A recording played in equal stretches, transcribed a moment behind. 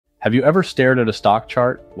Have you ever stared at a stock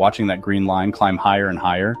chart, watching that green line climb higher and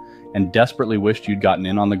higher, and desperately wished you'd gotten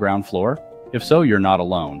in on the ground floor? If so, you're not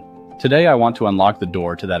alone. Today I want to unlock the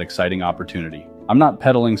door to that exciting opportunity. I'm not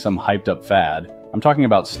peddling some hyped-up fad. I'm talking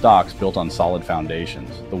about stocks built on solid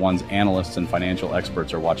foundations, the ones analysts and financial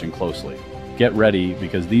experts are watching closely. Get ready,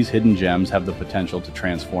 because these hidden gems have the potential to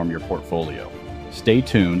transform your portfolio. Stay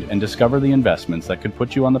tuned and discover the investments that could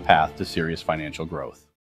put you on the path to serious financial growth.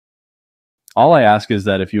 All I ask is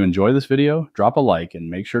that if you enjoy this video, drop a like and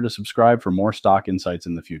make sure to subscribe for more stock insights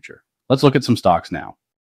in the future. Let's look at some stocks now.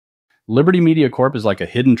 Liberty Media Corp is like a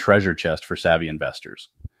hidden treasure chest for savvy investors.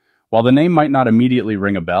 While the name might not immediately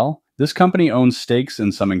ring a bell, this company owns stakes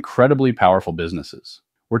in some incredibly powerful businesses.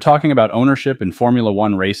 We're talking about ownership in Formula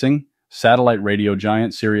One racing, satellite radio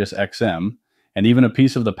giant Sirius XM, and even a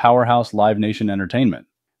piece of the powerhouse Live Nation Entertainment.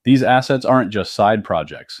 These assets aren't just side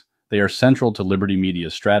projects. They are central to Liberty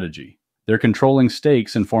Media's strategy. Their controlling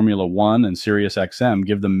stakes in Formula One and Sirius XM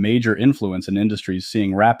give them major influence in industries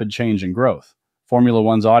seeing rapid change and growth. Formula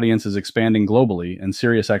One's audience is expanding globally, and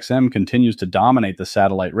Sirius XM continues to dominate the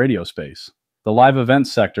satellite radio space. The live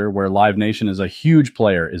events sector, where Live Nation is a huge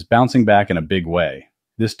player, is bouncing back in a big way.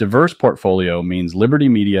 This diverse portfolio means Liberty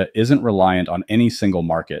Media isn't reliant on any single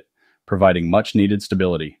market, providing much-needed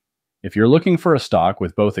stability. If you're looking for a stock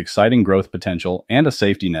with both exciting growth potential and a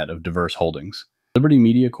safety net of diverse holdings, Liberty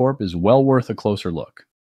Media Corp is well worth a closer look.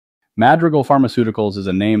 Madrigal Pharmaceuticals is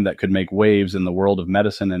a name that could make waves in the world of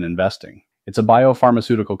medicine and investing. It's a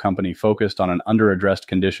biopharmaceutical company focused on an underaddressed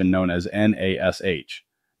condition known as NASH,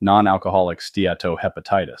 non-alcoholic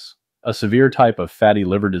steatohepatitis, a severe type of fatty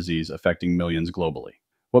liver disease affecting millions globally.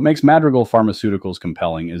 What makes Madrigal Pharmaceuticals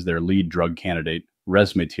compelling is their lead drug candidate,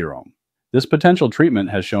 resmetirom. This potential treatment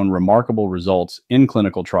has shown remarkable results in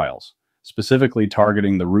clinical trials, specifically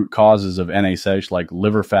targeting the root causes of NASH like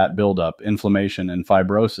liver fat buildup, inflammation, and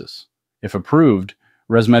fibrosis. If approved,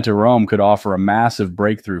 resmetirom could offer a massive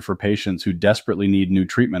breakthrough for patients who desperately need new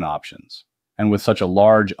treatment options. And with such a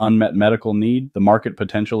large unmet medical need, the market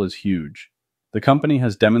potential is huge. The company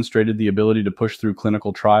has demonstrated the ability to push through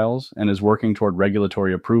clinical trials and is working toward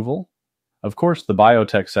regulatory approval. Of course, the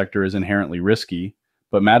biotech sector is inherently risky,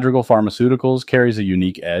 but Madrigal Pharmaceuticals carries a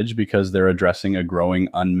unique edge because they're addressing a growing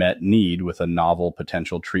unmet need with a novel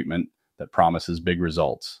potential treatment that promises big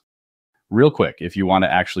results. Real quick, if you want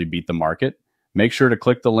to actually beat the market, make sure to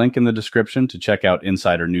click the link in the description to check out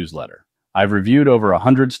Insider Newsletter. I've reviewed over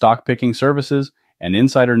 100 stock picking services, and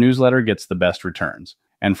Insider Newsletter gets the best returns.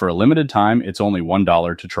 And for a limited time, it's only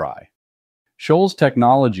 $1 to try. Shoals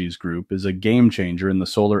Technologies Group is a game changer in the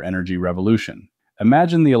solar energy revolution.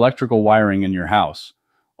 Imagine the electrical wiring in your house,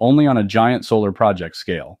 only on a giant solar project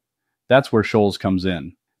scale. That's where Shoals comes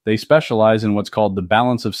in. They specialize in what's called the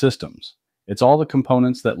balance of systems. It's all the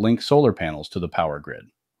components that link solar panels to the power grid.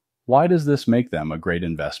 Why does this make them a great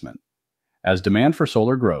investment? As demand for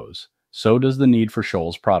solar grows, so does the need for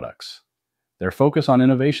Shoals products. Their focus on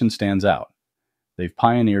innovation stands out. They've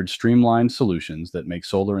pioneered streamlined solutions that make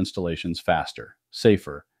solar installations faster,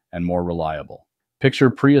 safer, and more reliable. Picture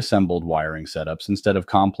pre-assembled wiring setups instead of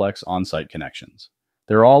complex on-site connections.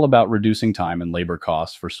 They're all about reducing time and labor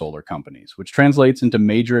costs for solar companies, which translates into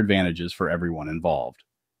major advantages for everyone involved.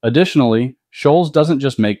 Additionally, Shoals doesn't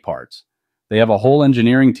just make parts. They have a whole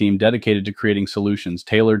engineering team dedicated to creating solutions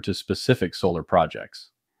tailored to specific solar projects.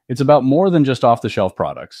 It's about more than just off-the-shelf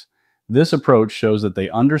products. This approach shows that they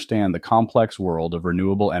understand the complex world of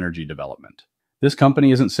renewable energy development. This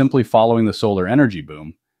company isn't simply following the solar energy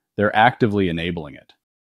boom, they're actively enabling it.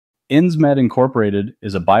 Insmed Incorporated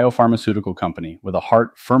is a biopharmaceutical company with a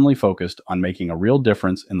heart firmly focused on making a real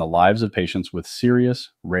difference in the lives of patients with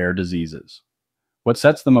serious, rare diseases. What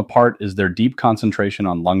sets them apart is their deep concentration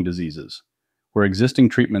on lung diseases, where existing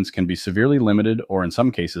treatments can be severely limited or in some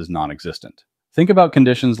cases non-existent. Think about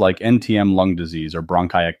conditions like NTM lung disease or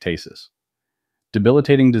bronchiectasis,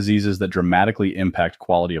 debilitating diseases that dramatically impact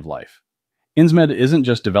quality of life. Insmed isn't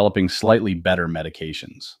just developing slightly better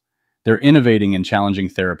medications. They're innovating in challenging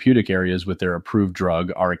therapeutic areas with their approved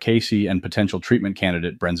drug, Arikayce, and potential treatment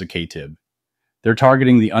candidate, brensocatib. They're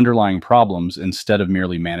targeting the underlying problems instead of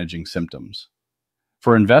merely managing symptoms.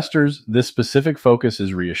 For investors, this specific focus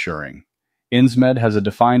is reassuring. Insmed has a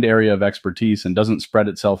defined area of expertise and doesn't spread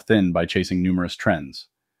itself thin by chasing numerous trends.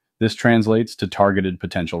 This translates to targeted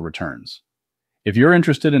potential returns. If you're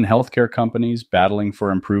interested in healthcare companies battling for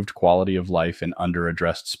improved quality of life in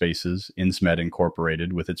underaddressed spaces, Insmed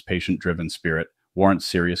Incorporated, with its patient-driven spirit, warrants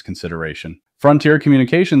serious consideration. Frontier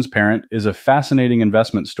Communications Parent is a fascinating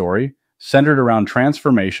investment story centered around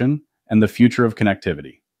transformation and the future of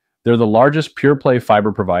connectivity. They're the largest pure-play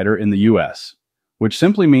fiber provider in the US, which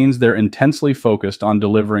simply means they're intensely focused on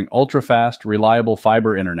delivering ultra-fast, reliable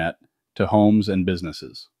fiber internet to homes and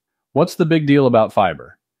businesses. What's the big deal about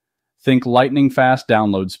fiber? Think lightning-fast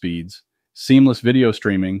download speeds, seamless video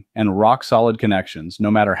streaming, and rock-solid connections,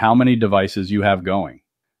 no matter how many devices you have going.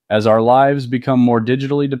 As our lives become more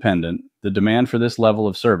digitally dependent, the demand for this level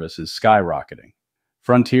of service is skyrocketing.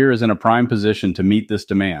 Frontier is in a prime position to meet this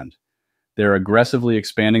demand. They're aggressively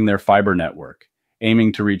expanding their fiber network,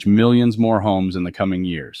 aiming to reach millions more homes in the coming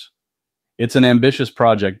years. It's an ambitious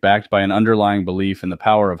project backed by an underlying belief in the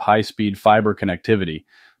power of high-speed fiber connectivity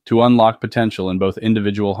to unlock potential in both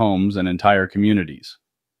individual homes and entire communities.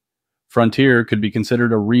 Frontier could be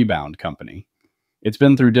considered a rebound company. It's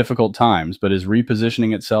been through difficult times, but is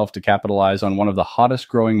repositioning itself to capitalize on one of the hottest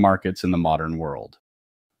growing markets in the modern world.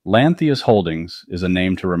 Lantheus Holdings is a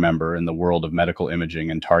name to remember in the world of medical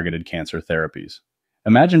imaging and targeted cancer therapies.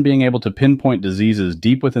 Imagine being able to pinpoint diseases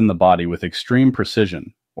deep within the body with extreme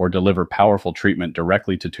precision or deliver powerful treatment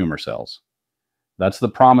directly to tumor cells. That's the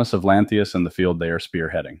promise of Lantheus and the field they are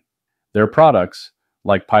spearheading. Their products,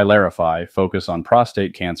 like Pylarify, focus on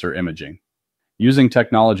prostate cancer imaging. Using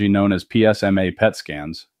technology known as PSMA PET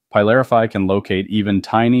scans, Pylarify can locate even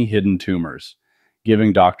tiny hidden tumors,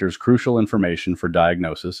 giving doctors crucial information for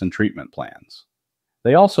diagnosis and treatment plans.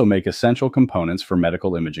 They also make essential components for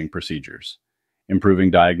medical imaging procedures,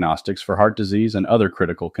 improving diagnostics for heart disease and other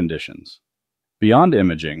critical conditions. Beyond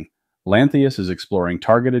imaging, Lantheus is exploring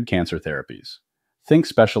targeted cancer therapies. Think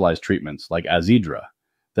specialized treatments like Azedra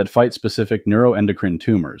that fight specific neuroendocrine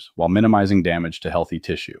tumors while minimizing damage to healthy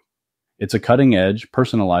tissue. It's a cutting-edge,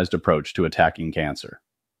 personalized approach to attacking cancer.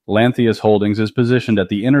 Lantheus Holdings is positioned at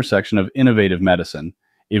the intersection of innovative medicine,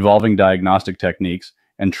 evolving diagnostic techniques,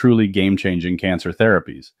 and truly game-changing cancer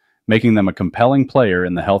therapies, making them a compelling player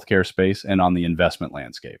in the healthcare space and on the investment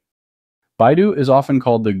landscape. Baidu is often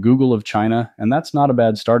called the Google of China, and that's not a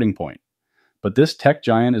bad starting point. But this tech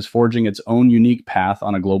giant is forging its own unique path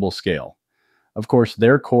on a global scale. Of course,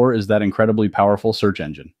 their core is that incredibly powerful search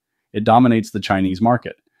engine. It dominates the Chinese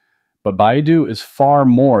market. But Baidu is far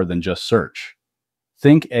more than just search.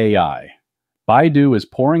 Think AI. Baidu is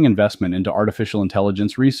pouring investment into artificial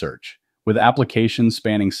intelligence research, with applications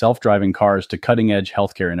spanning self-driving cars to cutting-edge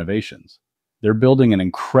healthcare innovations. They're building an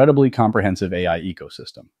incredibly comprehensive AI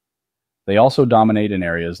ecosystem. They also dominate in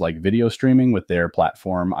areas like video streaming with their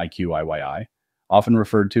platform IQIYI, often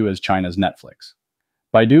referred to as China's Netflix.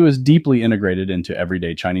 Baidu is deeply integrated into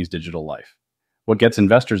everyday Chinese digital life. What gets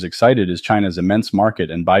investors excited is China's immense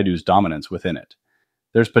market and Baidu's dominance within it.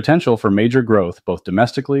 There's potential for major growth both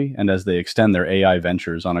domestically and as they extend their AI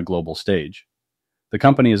ventures on a global stage. The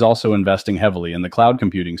company is also investing heavily in the cloud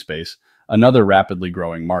computing space, another rapidly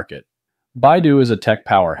growing market. Baidu is a tech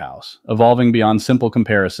powerhouse, evolving beyond simple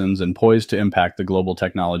comparisons and poised to impact the global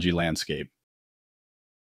technology landscape.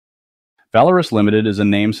 Valorous Limited is a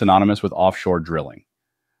name synonymous with offshore drilling.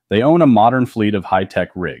 They own a modern fleet of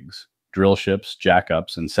high-tech rigs, drill ships,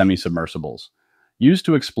 jackups, and semi-submersibles, used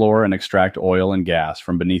to explore and extract oil and gas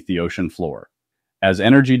from beneath the ocean floor, as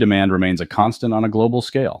energy demand remains a constant on a global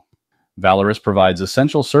scale. Valorous provides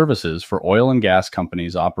essential services for oil and gas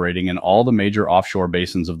companies operating in all the major offshore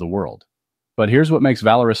basins of the world. But here's what makes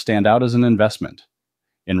Valorous stand out as an investment.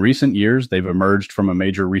 In recent years, they've emerged from a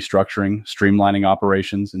major restructuring, streamlining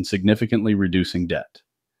operations, and significantly reducing debt.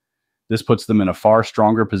 This puts them in a far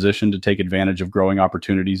stronger position to take advantage of growing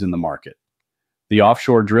opportunities in the market. The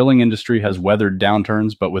offshore drilling industry has weathered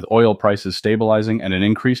downturns, but with oil prices stabilizing and an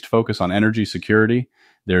increased focus on energy security,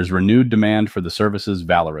 there's renewed demand for the services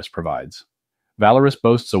Valorous provides. Valorous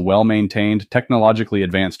boasts a well-maintained, technologically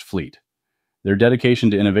advanced fleet. Their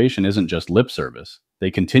dedication to innovation isn't just lip service.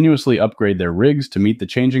 They continuously upgrade their rigs to meet the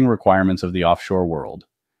changing requirements of the offshore world.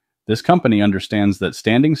 This company understands that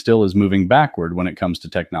standing still is moving backward when it comes to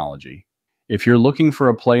technology. If you're looking for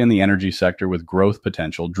a play in the energy sector with growth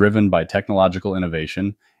potential driven by technological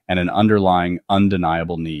innovation and an underlying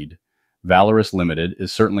undeniable need, Valorous Limited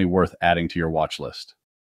is certainly worth adding to your watch list.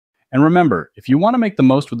 And remember, if you want to make the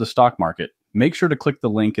most with the stock market, make sure to click the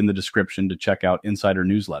link in the description to check out Insider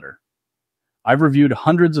Newsletter. I've reviewed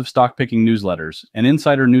hundreds of stock-picking newsletters, and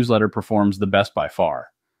Insider Newsletter performs the best by far.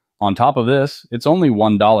 On top of this, it's only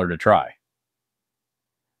 $1 to try.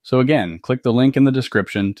 So again, click the link in the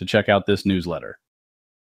description to check out this newsletter.